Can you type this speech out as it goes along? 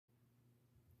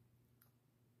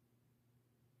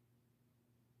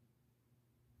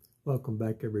Welcome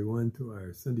back, everyone, to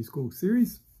our Sunday School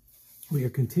series. We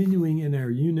are continuing in our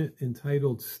unit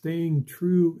entitled Staying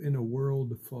True in a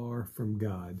World Far from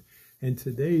God. And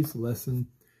today's lesson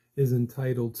is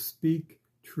entitled Speak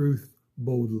Truth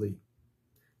Boldly.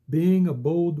 Being a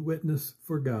bold witness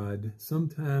for God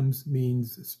sometimes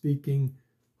means speaking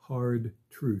hard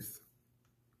truth.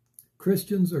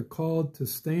 Christians are called to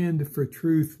stand for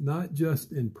truth not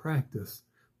just in practice,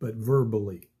 but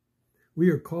verbally. We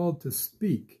are called to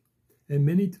speak. And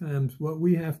many times what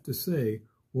we have to say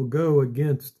will go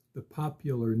against the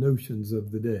popular notions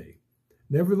of the day.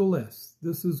 Nevertheless,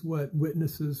 this is what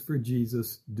witnesses for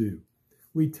Jesus do.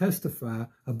 We testify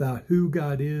about who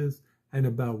God is and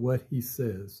about what he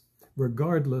says,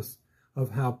 regardless of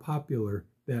how popular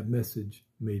that message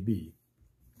may be.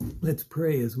 Let's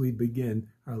pray as we begin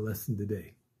our lesson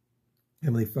today.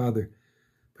 Heavenly Father,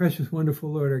 precious,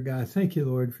 wonderful Lord our God, thank you,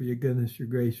 Lord, for your goodness, your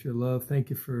grace, your love. Thank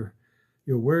you for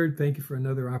your word. Thank you for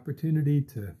another opportunity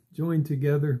to join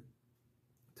together,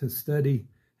 to study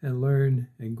and learn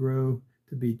and grow,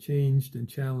 to be changed and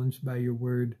challenged by your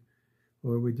word.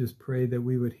 Lord, we just pray that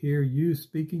we would hear you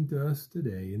speaking to us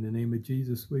today. In the name of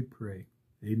Jesus, we pray.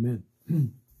 Amen.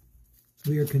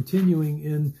 We are continuing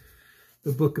in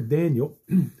the book of Daniel.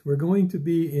 We're going to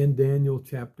be in Daniel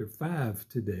chapter 5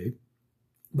 today.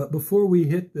 But before we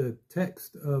hit the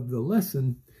text of the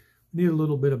lesson, need a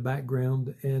little bit of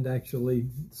background and actually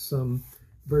some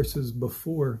verses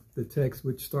before the text,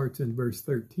 which starts in verse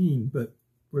 13, but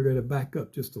we're going to back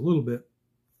up just a little bit.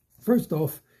 First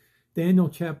off, Daniel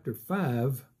chapter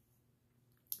 5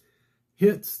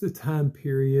 hits the time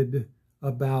period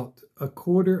about a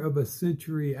quarter of a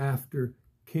century after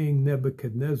King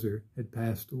Nebuchadnezzar had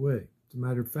passed away. As a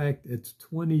matter of fact, it's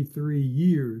 23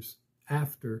 years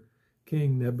after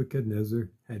King Nebuchadnezzar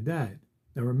had died.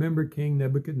 Now remember, King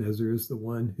Nebuchadnezzar is the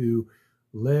one who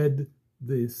led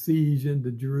the siege into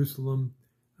Jerusalem.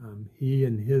 He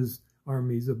and his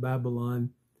armies of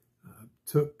Babylon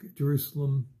took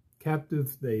Jerusalem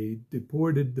captive. They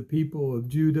deported the people of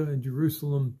Judah and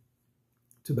Jerusalem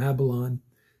to Babylon.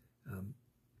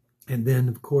 And then,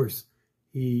 of course,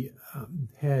 he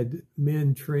had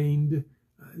men trained.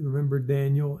 Remember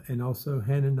Daniel and also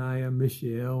Hananiah,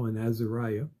 Mishael, and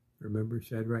Azariah. Remember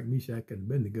Shadrach, Meshach, and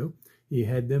Abednego. He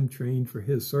had them trained for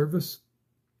his service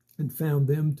and found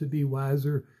them to be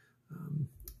wiser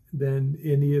than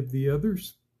any of the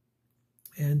others.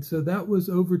 And so that was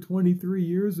over 23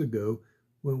 years ago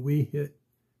when we hit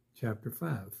chapter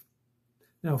 5.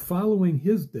 Now, following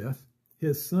his death,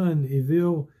 his son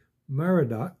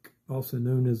Evil-Merodach, also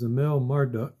known as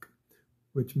Amel-Marduk,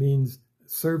 which means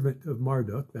servant of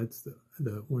Marduk, that's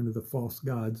the one of the false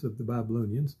gods of the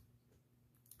Babylonians,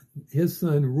 his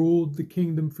son ruled the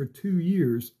kingdom for 2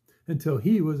 years until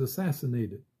he was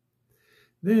assassinated.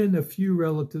 Then a few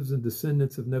relatives and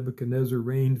descendants of Nebuchadnezzar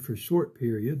reigned for short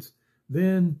periods.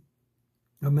 Then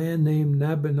a man named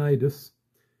Nabonidus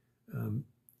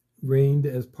reigned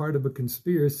as part of a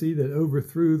conspiracy that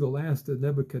overthrew the last of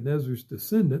Nebuchadnezzar's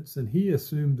descendants, and he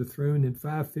assumed the throne in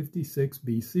 556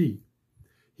 BC.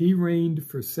 He reigned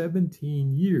for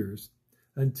 17 years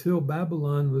until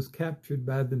Babylon was captured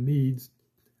by the Medes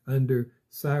under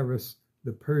Cyrus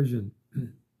the Persian.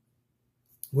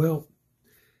 Well,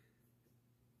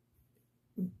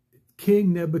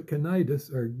 King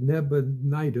Nebuchadnezzar,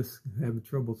 I have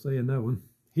trouble saying that one,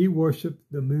 he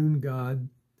worshipped the moon god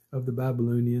of the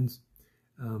Babylonians,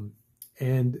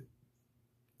 and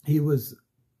he was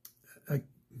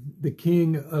the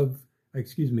king of,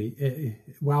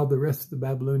 while the rest of the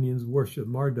Babylonians worshipped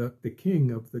Marduk, the king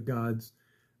of the gods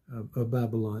of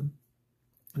Babylon.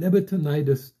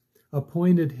 Nebuchadnezzar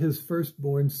appointed his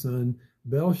firstborn son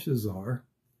Belshazzar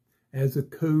as a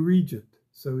co-regent.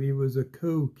 So he was a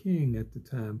co-king at the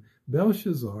time.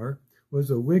 Belshazzar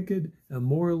was a wicked and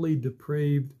morally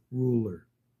depraved ruler.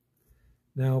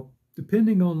 Now,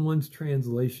 depending on one's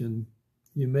translation,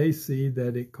 you may see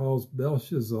that it calls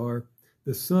Belshazzar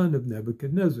the son of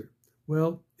Nebuchadnezzar.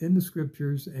 Well, in the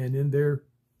scriptures and in their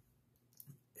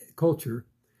culture,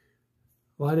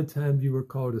 a lot of times you were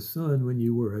called a son when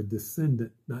you were a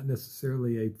descendant, not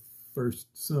necessarily a first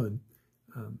son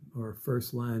or a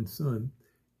first line son.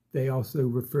 They also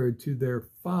referred to their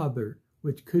father,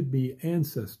 which could be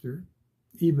ancestor,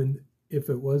 even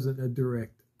if it wasn't a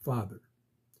direct father.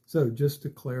 So just to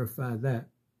clarify that,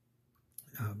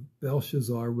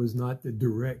 Belshazzar was not the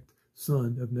direct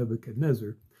son of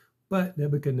Nebuchadnezzar, but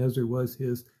Nebuchadnezzar was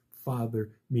his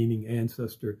father, meaning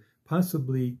ancestor,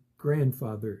 possibly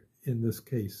grandfather in this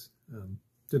case,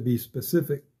 to be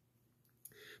specific.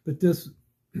 But this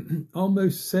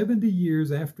almost 70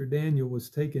 years after Daniel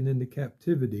was taken into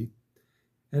captivity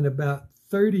And about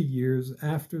 30 years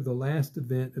after the last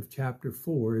event of chapter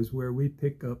 4 is where we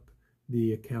pick up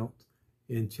the account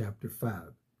in chapter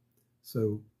 5.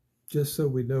 So just so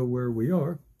we know where we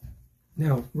are.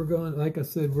 Now, we're going, like I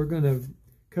said, we're going to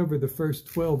cover the first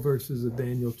 12 verses of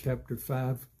Daniel chapter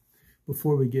 5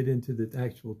 before we get into the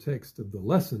actual text of the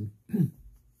lesson,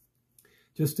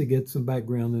 just to get some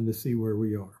background and to see where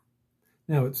we are.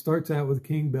 Now, it starts out with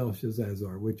King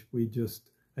Belshazzar, which we just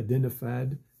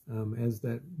identified as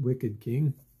that wicked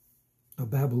king of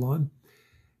Babylon.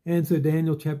 And so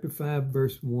Daniel chapter 5,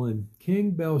 verse 1,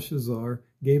 King Belshazzar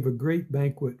gave a great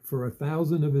banquet for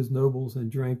 1,000 of his nobles and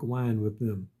drank wine with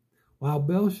them. While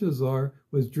Belshazzar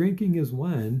was drinking his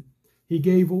wine, he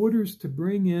gave orders to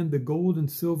bring in the gold and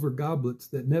silver goblets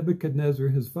that Nebuchadnezzar,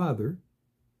 his father,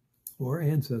 or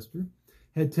ancestor,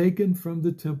 had taken from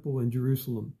the temple in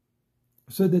Jerusalem,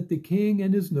 so that the king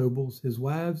and his nobles, his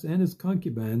wives, and his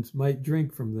concubines might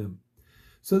drink from them.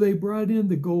 So they brought in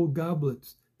the gold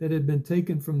goblets that had been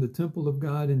taken from the temple of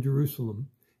God in Jerusalem,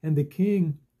 and the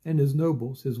king and his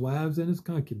nobles, his wives, and his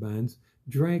concubines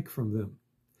drank from them.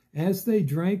 As they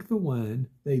drank the wine,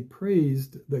 they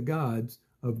praised the gods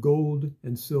of gold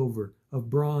and silver, of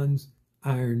bronze,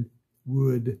 iron,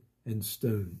 wood, and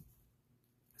stone.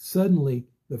 Suddenly,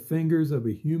 the fingers of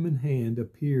a human hand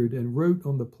appeared and wrote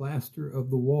on the plaster of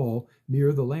the wall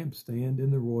near the lampstand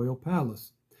in the royal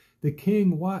palace. The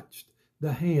king watched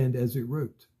the hand as it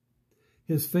wrote.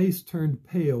 His face turned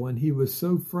pale, and he was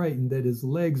so frightened that his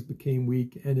legs became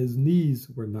weak and his knees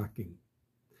were knocking.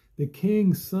 The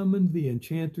king summoned the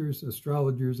enchanters,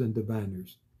 astrologers, and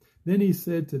diviners. Then he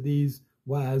said to these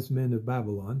wise men of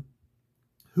Babylon,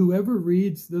 "Whoever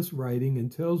reads this writing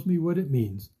and tells me what it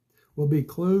means will be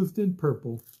clothed in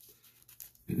purple,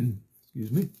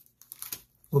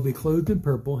 will be clothed in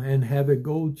purple and have a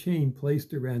gold chain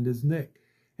placed around his neck,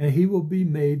 and he will be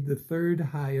made the third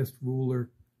highest ruler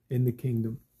in the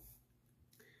kingdom."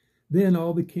 Then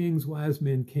all the king's wise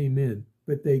men came in,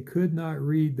 but they could not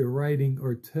read the writing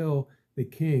or tell the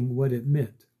king what it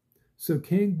meant. So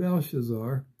King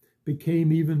Belshazzar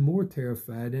became even more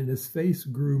terrified, and his face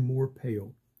grew more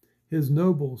pale. His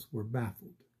nobles were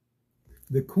baffled.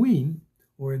 The queen,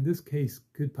 or in this case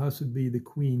could possibly be the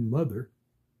queen mother,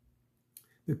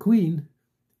 the queen,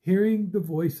 hearing the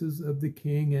voices of the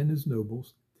king and his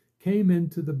nobles, came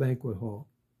into the banquet hall.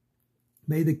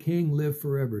 "May the king live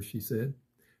forever," she said.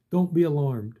 "Don't be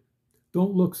alarmed.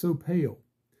 Don't look so pale.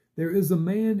 There is a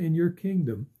man in your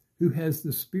kingdom who has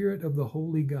the spirit of the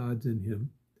holy gods in him.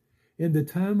 In the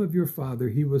time of your father,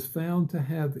 he was found to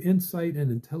have insight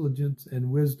and intelligence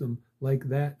and wisdom like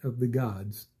that of the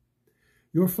gods.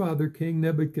 Your father, King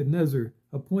Nebuchadnezzar,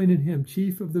 appointed him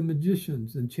chief of the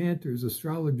magicians, enchanters,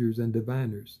 astrologers, and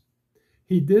diviners.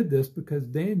 He did this because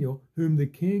Daniel, whom the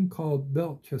king called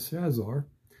Belteshazzar,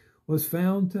 was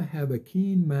found to have a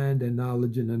keen mind and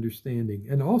knowledge and understanding,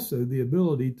 and also the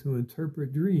ability to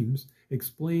interpret dreams,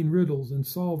 explain riddles, and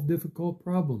solve difficult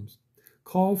problems.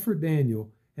 Call for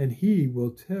Daniel, and he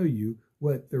will tell you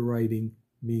what the writing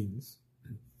means."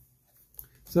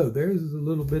 So there's a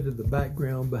little bit of the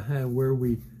background behind where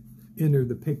we enter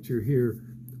the picture here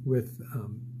with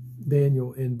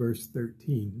Daniel in verse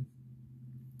 13.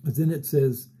 And then it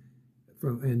says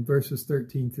in verses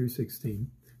 13 through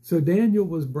 16, "So Daniel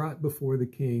was brought before the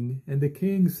king, and the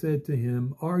king said to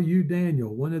him, 'Are you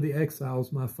Daniel, one of the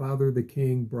exiles my father the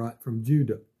king brought from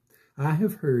Judah? I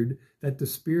have heard that the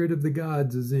spirit of the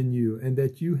gods is in you, and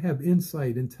that you have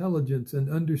insight, intelligence, and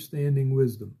understanding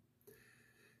wisdom.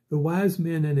 The wise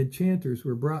men and enchanters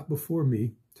were brought before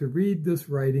me to read this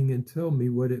writing and tell me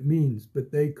what it means,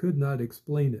 but they could not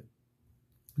explain it.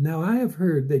 Now I have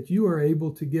heard that you are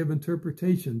able to give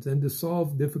interpretations and to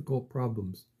solve difficult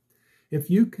problems. If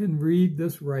you can read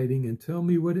this writing and tell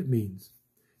me what it means,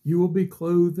 you will be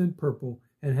clothed in purple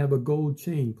and have a gold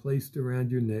chain placed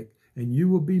around your neck, and you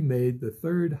will be made the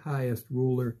third highest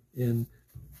ruler in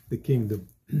the kingdom."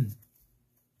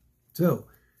 So,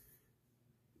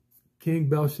 King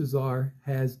Belshazzar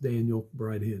has Daniel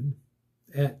brought in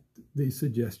at the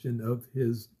suggestion of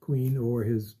his queen, or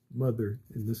his mother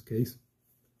in this case.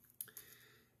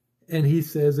 And he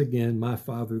says again, "My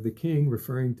father the king,"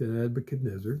 referring to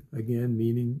Nebuchadnezzar, again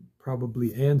meaning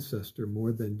probably ancestor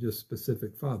more than just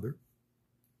specific father.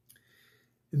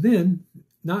 Then,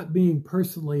 not being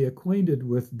personally acquainted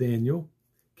with Daniel,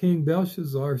 King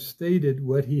Belshazzar stated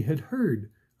what he had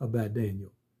heard about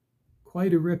Daniel.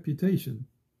 Quite a reputation.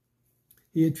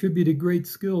 He attributed great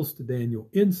skills to Daniel,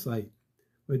 insight,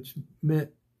 which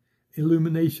meant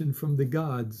illumination from the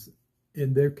gods,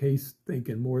 in their case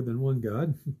thinking more than one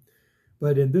god.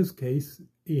 But in this case,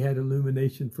 he had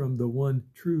illumination from the one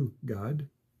true God.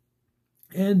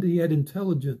 And he had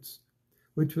intelligence,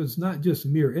 which was not just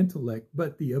mere intellect,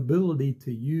 but the ability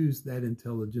to use that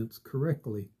intelligence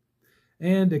correctly.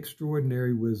 And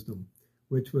extraordinary wisdom,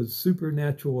 which was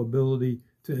supernatural ability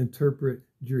to interpret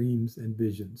dreams and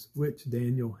visions, which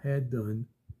Daniel had done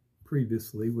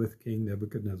previously with King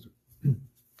Nebuchadnezzar.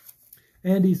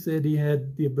 And he said he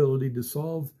had the ability to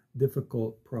solve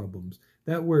difficult problems.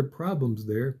 That word problems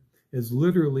there is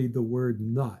literally the word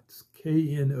knots,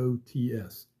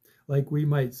 K-N-O-T-S. Like we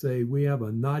might say, we have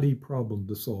a knotty problem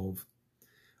to solve.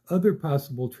 Other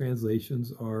possible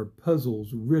translations are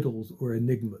puzzles, riddles, or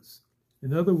enigmas.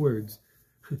 In other words,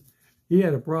 he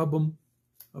had a problem,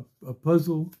 a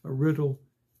puzzle, a riddle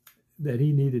that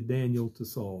he needed Daniel to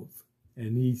solve.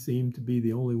 And he seemed to be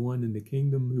the only one in the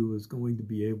kingdom who was going to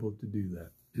be able to do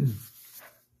that.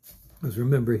 Because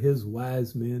remember, his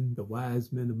wise men, the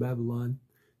wise men of Babylon,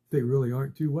 they really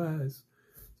aren't too wise,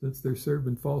 since they're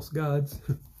serving false gods,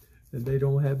 and they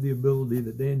don't have the ability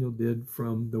that Daniel did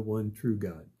from the one true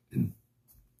God.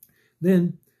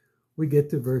 Then we get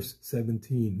to verse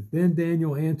 17. Then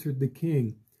Daniel answered the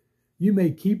king, "You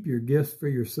may keep your gifts for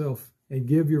yourself and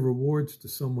give your rewards to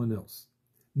someone else.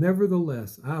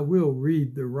 Nevertheless, I will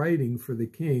read the writing for the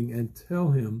king and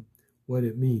tell him what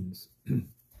it means."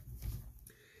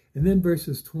 And then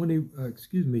verses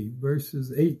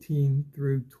 18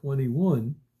 through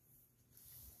 21.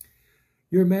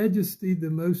 Your Majesty, the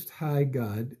Most High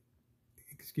God,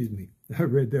 I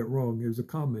read that wrong. There's a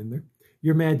comma in there.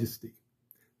 Your Majesty,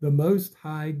 the Most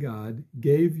High God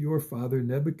gave your father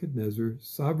Nebuchadnezzar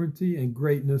sovereignty and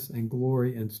greatness and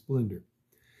glory and splendor.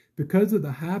 Because of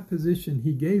the high position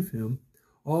he gave him,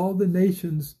 all the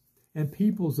nations and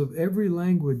peoples of every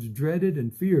language dreaded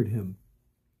and feared him.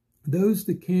 Those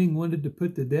the king wanted to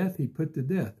put to death, he put to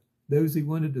death. Those he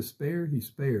wanted to spare, he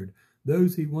spared.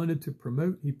 Those he wanted to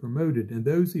promote, he promoted. And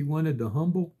those he wanted to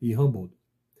humble, he humbled.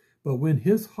 But when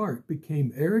his heart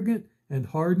became arrogant and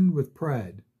hardened with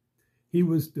pride, he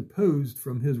was deposed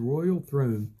from his royal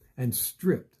throne and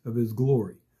stripped of his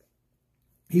glory.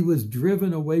 He was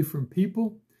driven away from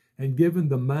people and given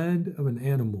the mind of an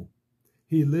animal.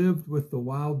 He lived with the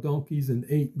wild donkeys and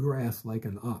ate grass like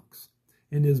an ox,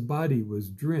 and his body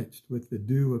was drenched with the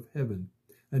dew of heaven,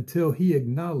 until he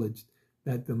acknowledged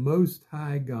that the Most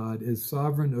High God is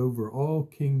sovereign over all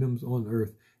kingdoms on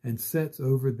earth and sets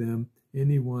over them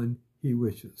anyone he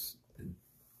wishes.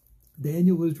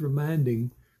 Daniel was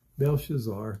reminding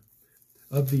Belshazzar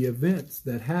of the events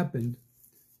that happened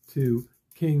to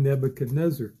King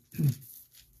Nebuchadnezzar.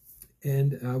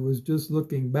 And I was just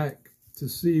looking back to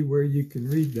see where you can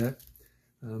read that,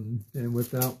 and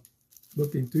without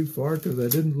looking too far, because I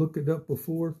didn't look it up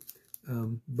before,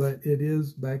 but it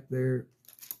is back there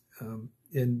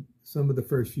in some of the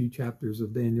first few chapters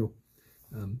of Daniel.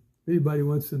 If anybody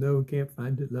wants to know and can't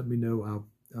find it, let me know.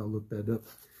 I'll look that up.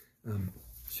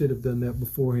 Should have done that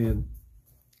beforehand.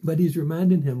 But he's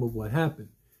reminding him of what happened.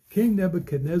 King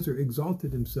Nebuchadnezzar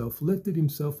exalted himself, lifted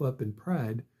himself up in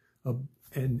pride,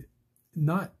 and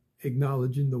not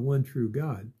acknowledging the one true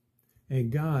God.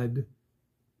 And God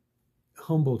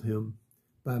humbled him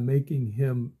by making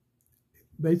him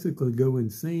basically go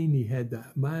insane. He had the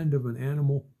mind of an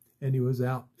animal, and he was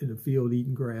out in the field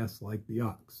eating grass like the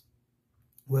ox.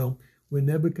 Well, when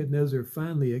Nebuchadnezzar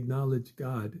finally acknowledged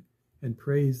God and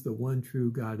praised the one true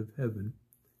God of heaven,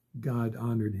 God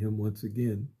honored him once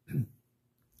again.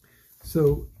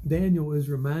 So Daniel is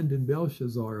reminding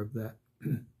Belshazzar of that.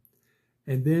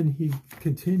 And then he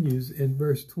continues in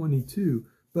verse 22,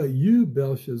 "But you,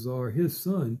 Belshazzar, his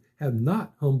son, have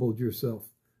not humbled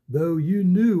yourself, though you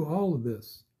knew all of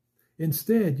this.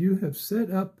 Instead, you have set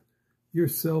up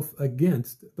yourself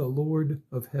against the Lord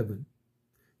of heaven.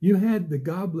 You had the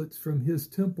goblets from his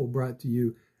temple brought to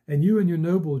you, and you and your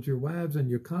nobles, your wives, and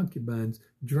your concubines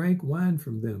drank wine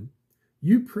from them.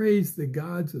 You praised the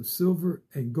gods of silver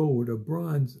and gold, of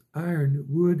bronze, iron,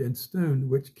 wood, and stone,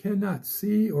 which cannot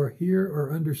see or hear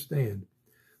or understand.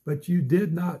 But you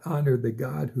did not honor the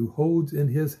God who holds in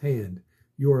his hand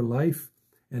your life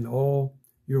and all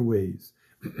your ways."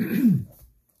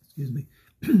 Excuse me.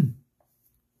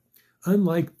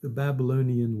 Unlike the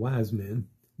Babylonian wise men,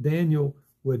 Daniel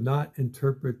would not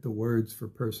interpret the words for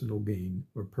personal gain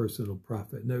or personal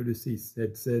profit. Notice he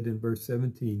had said in verse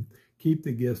 17, "Keep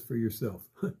the gifts for yourself."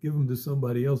 Give them to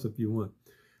somebody else if you want.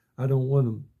 I don't want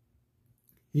them.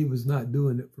 He was not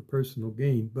doing it for personal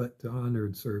gain, but to honor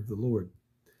and serve the Lord.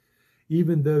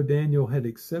 Even though Daniel had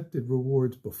accepted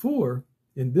rewards before,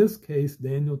 in this case,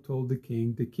 Daniel told the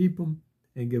king to keep them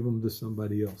and give them to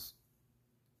somebody else.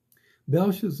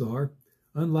 Belshazzar,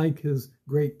 unlike his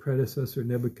great predecessor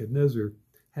Nebuchadnezzar,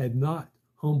 had not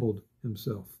humbled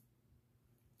himself.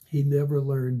 He never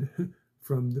learned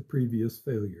from the previous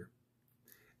failure.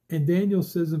 And Daniel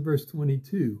says in verse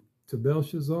 22 to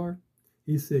Belshazzar,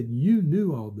 he said, you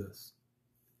knew all this.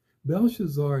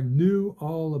 Belshazzar knew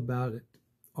all about it,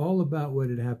 all about what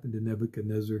had happened to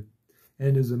Nebuchadnezzar.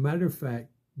 And as a matter of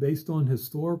fact, based on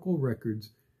historical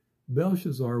records,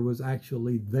 Belshazzar was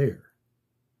actually there.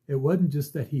 It wasn't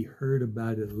just that he heard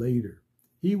about it later.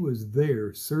 He was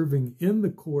there serving in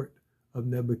the court of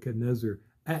Nebuchadnezzar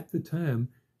at the time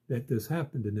that this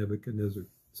happened to Nebuchadnezzar.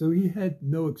 So he had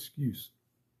no excuse.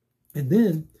 And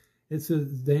then it says,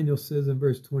 Daniel says in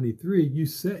verse 23, you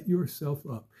set yourself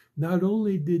up. Not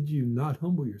only did you not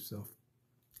humble yourself,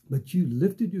 but you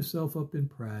lifted yourself up in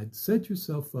pride, set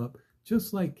yourself up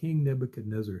just like King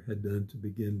Nebuchadnezzar had done to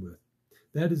begin with.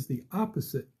 That is the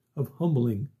opposite of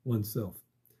humbling oneself.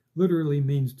 Literally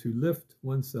means to lift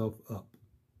oneself up.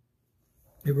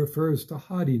 It refers to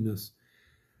haughtiness,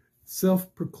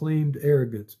 self-proclaimed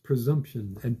arrogance,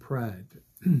 presumption, and pride.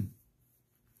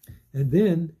 And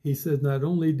then he says, not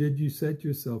only did you set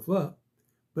yourself up,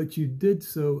 but you did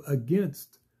so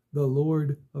against the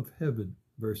Lord of heaven.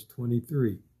 Verse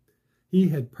 23. He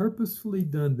had purposefully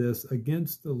done this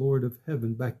against the Lord of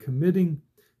heaven by committing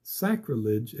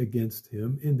sacrilege against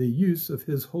him in the use of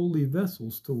his holy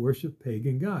vessels to worship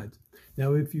pagan gods.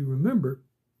 Now, if you remember,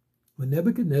 when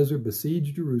Nebuchadnezzar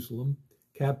besieged Jerusalem,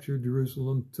 captured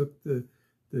Jerusalem, took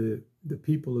the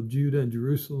people of Judah and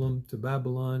Jerusalem to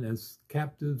Babylon as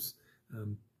captives,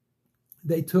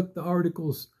 they took the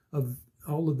articles of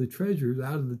all of the treasures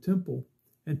out of the temple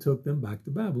and took them back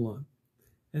to Babylon.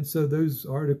 And so those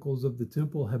articles of the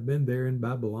temple have been there in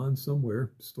Babylon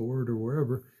somewhere, stored or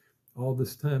wherever, all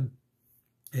this time.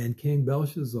 And King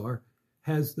Belshazzar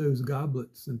has those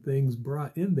goblets and things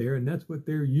brought in there, and that's what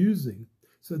they're using.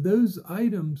 So those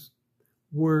items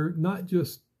were not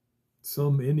just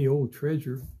any old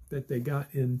treasure that they got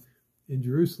in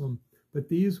Jerusalem, but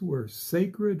these were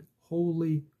sacred,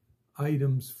 holy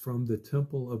items from the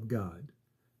temple of God.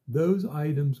 Those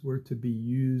items were to be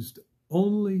used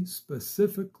only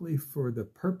specifically for the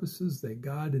purposes that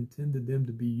God intended them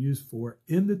to be used for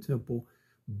in the temple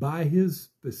by his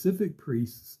specific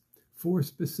priests for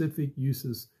specific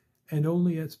uses and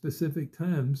only at specific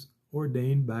times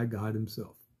ordained by God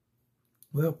himself.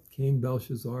 Well, King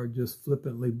Belshazzar just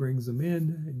flippantly brings them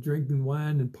in and drinking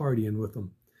wine and partying with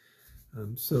them.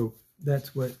 So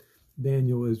that's what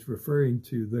Daniel is referring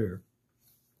to there.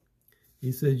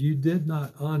 He says, you did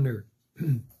not honor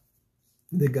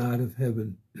the God of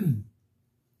heaven.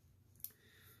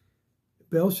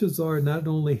 Belshazzar not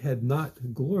only had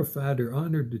not glorified or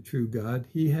honored the true God,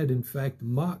 he had in fact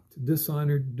mocked,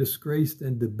 dishonored, disgraced,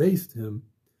 and debased him,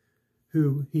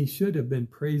 who he should have been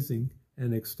praising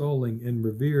and extolling and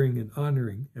revering and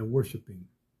honoring and worshiping.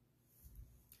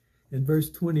 In verse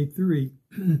 23,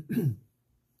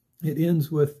 it ends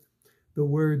with the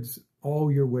words, all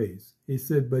your ways. He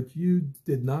said, but you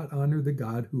did not honor the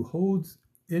God who holds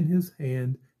in his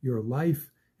hand your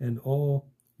life and all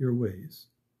your ways.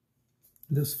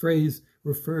 This phrase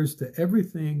refers to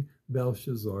everything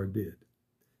Belshazzar did.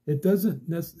 It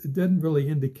doesn't really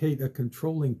indicate a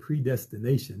controlling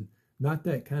predestination, not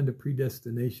that kind of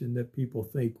predestination that people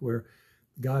think where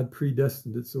God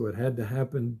predestined it so it had to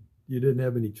happen, you didn't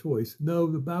have any choice.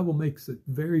 No, the Bible makes it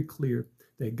very clear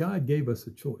that God gave us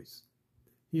a choice.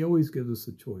 He always gives us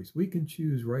a choice. We can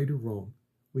choose right or wrong.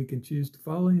 We can choose to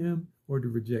follow him or to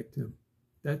reject him.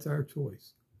 That's our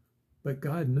choice. But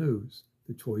God knows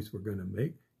the choice we're going to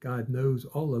make. God knows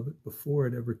all of it before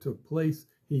it ever took place.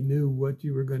 He knew what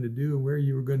you were going to do and where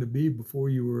you were going to be before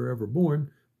you were ever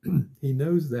born. He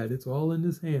knows that. It's all in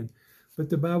his hand. But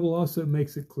the Bible also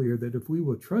makes it clear that if we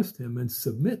will trust him and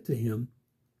submit to him,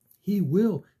 he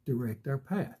will direct our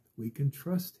path. We can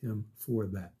trust him for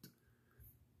that.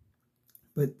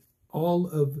 But all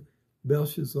of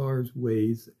Belshazzar's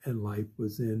ways and life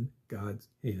was in God's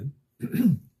hand.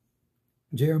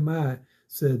 Jeremiah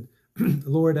said,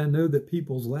 Lord, I know that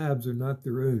people's lives are not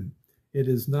their own. It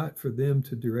is not for them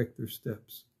to direct their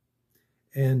steps.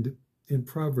 And in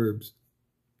Proverbs,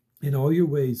 in all your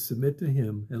ways, submit to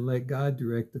him and let God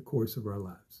direct the course of our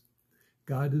lives.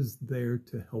 God is there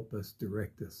to help us,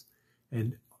 direct us.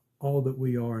 And all that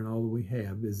we are and all that we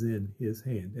have is in his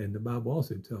hand. And the Bible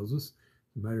also tells us,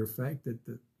 as a matter of fact,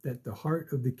 that the heart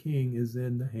of the king is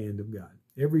in the hand of God.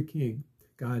 Every king,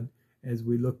 God, as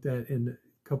we looked at in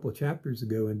a couple of chapters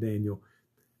ago in Daniel,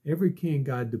 every king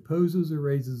God deposes or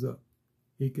raises up.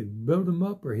 He can build them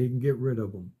up or he can get rid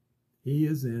of them. He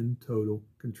is in total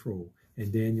control.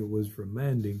 And Daniel was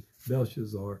reminding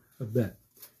Belshazzar of that.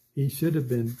 He should have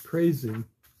been praising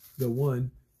the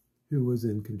one who was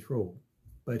in control,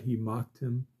 but he mocked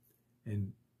him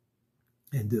and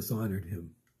and dishonored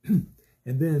him.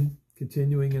 And then,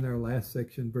 continuing in our last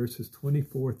section, verses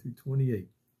 24 through 28.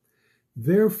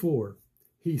 Therefore,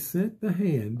 he sent the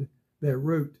hand that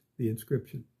wrote the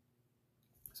inscription.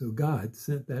 So God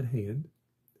sent that hand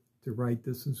to write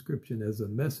this inscription as a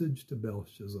message to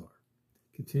Belshazzar.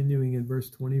 Continuing in verse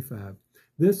 25.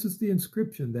 This is the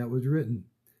inscription that was written.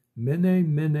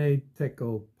 Mene, mene,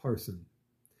 tekel, parsin.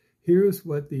 Here is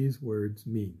what these words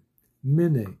mean.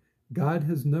 Mene, God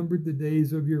has numbered the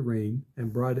days of your reign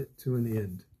and brought it to an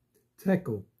end.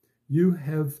 Tekel, you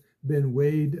have been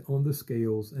weighed on the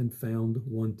scales and found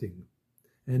wanting.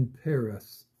 And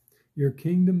Peres, your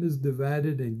kingdom is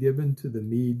divided and given to the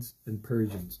Medes and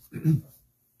Persians.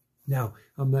 Now,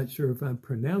 I'm not sure if I'm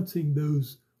pronouncing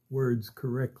those words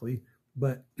correctly,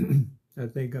 but I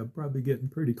think I'm probably getting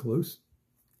pretty close.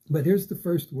 But here's the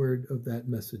first word of that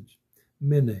message,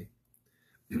 mene.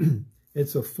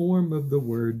 It's a form of the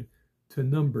word to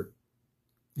number,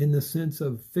 in the sense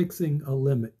of fixing a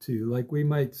limit to, like we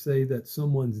might say that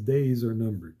someone's days are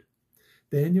numbered.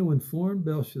 Daniel informed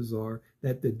Belshazzar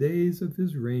that the days of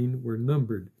his reign were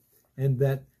numbered and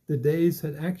that the days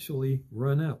had actually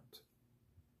run out.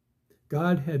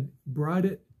 God had brought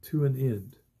it to an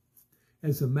end.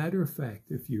 As a matter of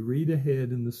fact, if you read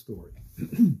ahead in the story,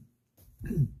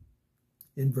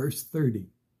 in verse 30,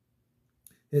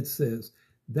 it says,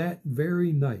 that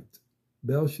very night,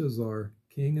 Belshazzar,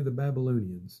 king of the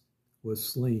Babylonians, was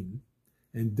slain,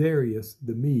 and Darius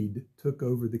the Mede took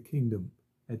over the kingdom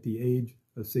at the age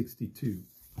of 62,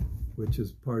 which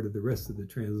is part of the rest of the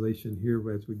translation here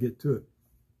as we get to it.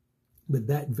 But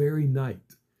that very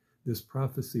night, this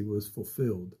prophecy was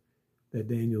fulfilled that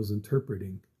Daniel's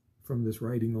interpreting from this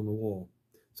writing on the wall.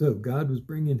 So God was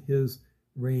bringing his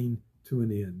reign to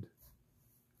an end.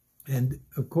 And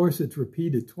of course, it's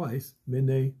repeated twice,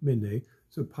 mene, mene,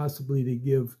 so possibly to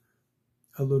give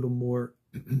a little more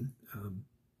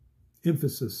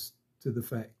emphasis to the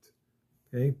fact.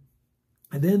 Okay?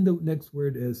 And then the next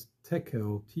word is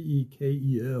tekel,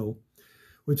 T-E-K-E-L,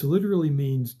 which literally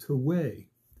means to weigh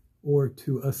or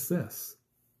to assess.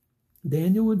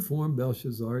 Daniel informed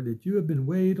Belshazzar that you have been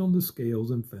weighed on the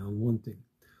scales and found wanting.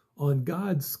 On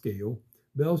God's scale,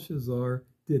 Belshazzar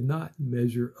did not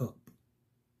measure up.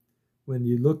 When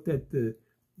you looked at the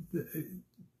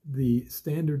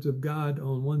standards of God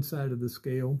on one side of the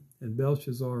scale and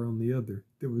Belshazzar on the other,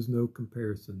 there was no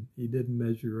comparison. He didn't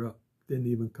measure up, didn't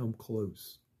even come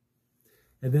close.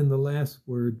 And then the last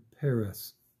word,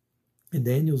 Peres. In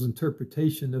Daniel's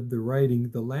interpretation of the writing,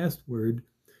 the last word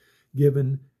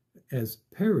given as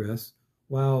Peres,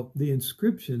 while the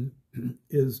inscription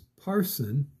is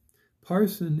parsin.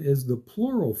 Parsin is the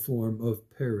plural form of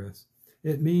Peres.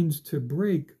 It means to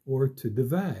break or to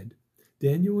divide.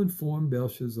 Daniel informed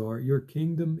Belshazzar, your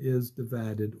kingdom is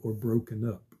divided or broken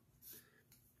up.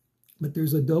 But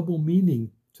there's a double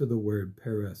meaning to the word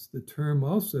Peres. The term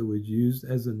also is used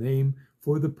as a name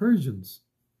for the Persians.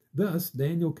 Thus,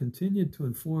 Daniel continued to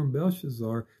inform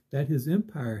Belshazzar that his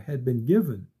empire had been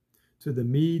given to the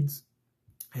Medes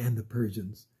and the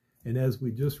Persians. And as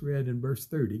we just read in verse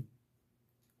 30,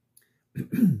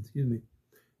 excuse me,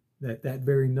 that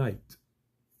very night,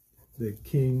 the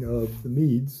king of the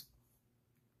Medes,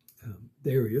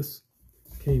 Darius,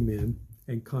 came in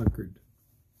and conquered.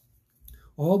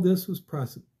 All this was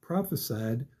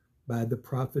prophesied by the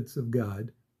prophets of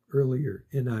God earlier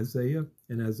in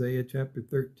Isaiah chapter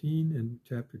 13 and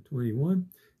chapter 21,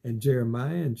 and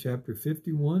Jeremiah in chapter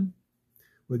 51,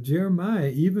 with Jeremiah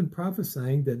even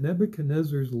prophesying that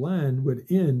Nebuchadnezzar's line would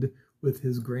end with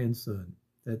his grandson.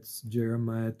 That's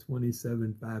Jeremiah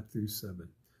 27, 5 through 7.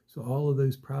 So all of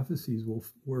those prophecies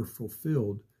were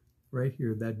fulfilled right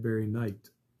here that very night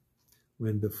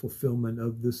when the fulfillment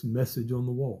of this message on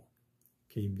the wall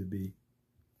came to be.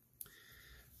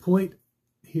 Point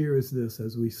here is this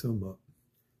as we sum up.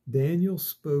 Daniel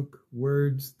spoke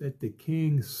words that the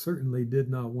king certainly did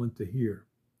not want to hear,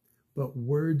 but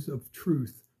words of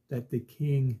truth that the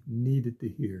king needed to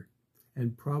hear,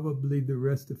 and probably the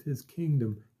rest of his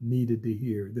kingdom needed to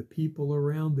hear. The people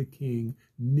around the king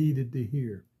needed to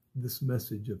hear this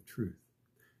message of truth.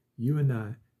 You and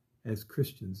I, as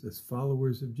Christians, as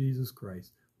followers of Jesus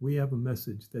Christ, we have a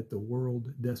message that the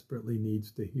world desperately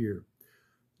needs to hear.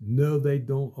 No, they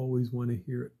don't always want to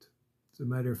hear it. As a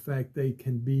matter of fact, they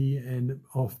can be and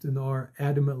often are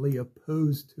adamantly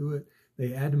opposed to it. They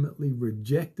adamantly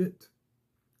reject it.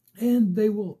 And they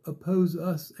will oppose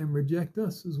us and reject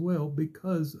us as well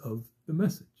because of the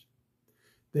message.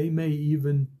 They may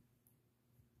even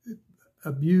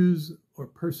abuse or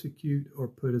persecute or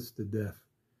put us to death.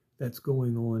 That's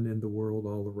going on in the world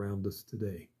all around us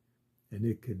today. And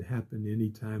it could happen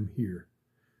anytime here.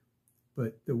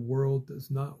 but the world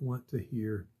does not want to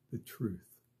hear the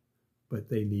truth, but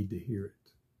they need to hear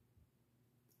it.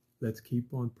 Let's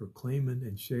keep on proclaiming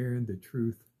and sharing the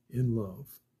truth in love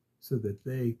so that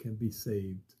they can be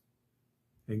saved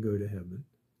and go to heaven.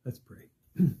 Let's pray.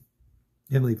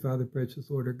 Heavenly Father,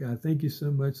 precious Lord our God, thank you so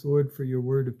much, Lord, for your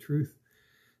word of truth.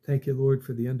 Thank you, Lord,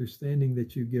 for the understanding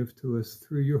that you give to us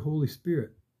through your Holy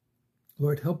Spirit.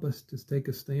 Lord, help us to take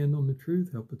a stand on the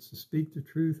truth. Help us to speak the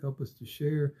truth. Help us to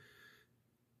share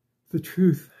the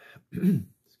truth.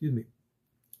 Excuse me.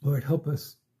 Lord, help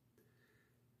us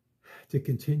to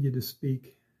continue to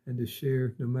speak and to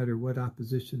share no matter what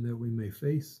opposition that we may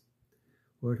face.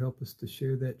 Lord, help us to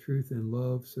share that truth in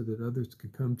love so that others can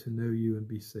come to know you and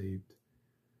be saved.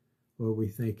 Lord, we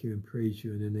thank you and praise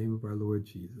you in the name of our Lord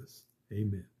Jesus.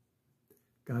 Amen.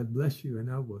 God bless you, and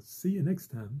I will see you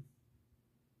next time.